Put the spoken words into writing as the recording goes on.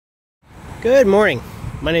Good morning.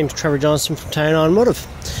 My name is Trevor Johnston from Titan Automotive.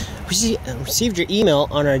 We received your email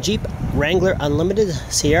on our Jeep Wrangler Unlimited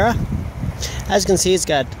Sierra. As you can see, it's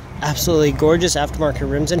got absolutely gorgeous aftermarket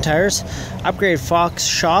rims and tires, upgraded Fox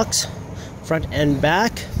shocks, front and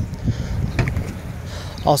back.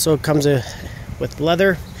 Also comes with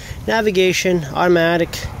leather, navigation, automatic,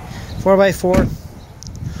 4x4.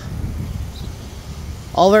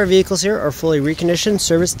 All of our vehicles here are fully reconditioned,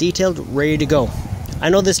 service detailed, ready to go. I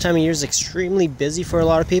know this time of year is extremely busy for a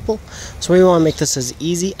lot of people, so we want to make this as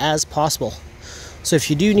easy as possible. So if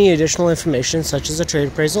you do need additional information, such as a trade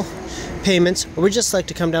appraisal, payments, or would just like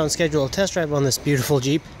to come down and schedule a test drive on this beautiful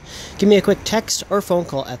Jeep, give me a quick text or phone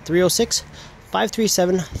call at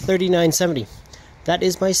 306-537-3970. That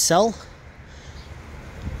is my cell.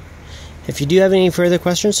 If you do have any further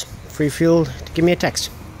questions, feel free to give me a text.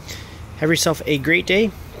 Have yourself a great day.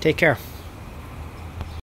 Take care.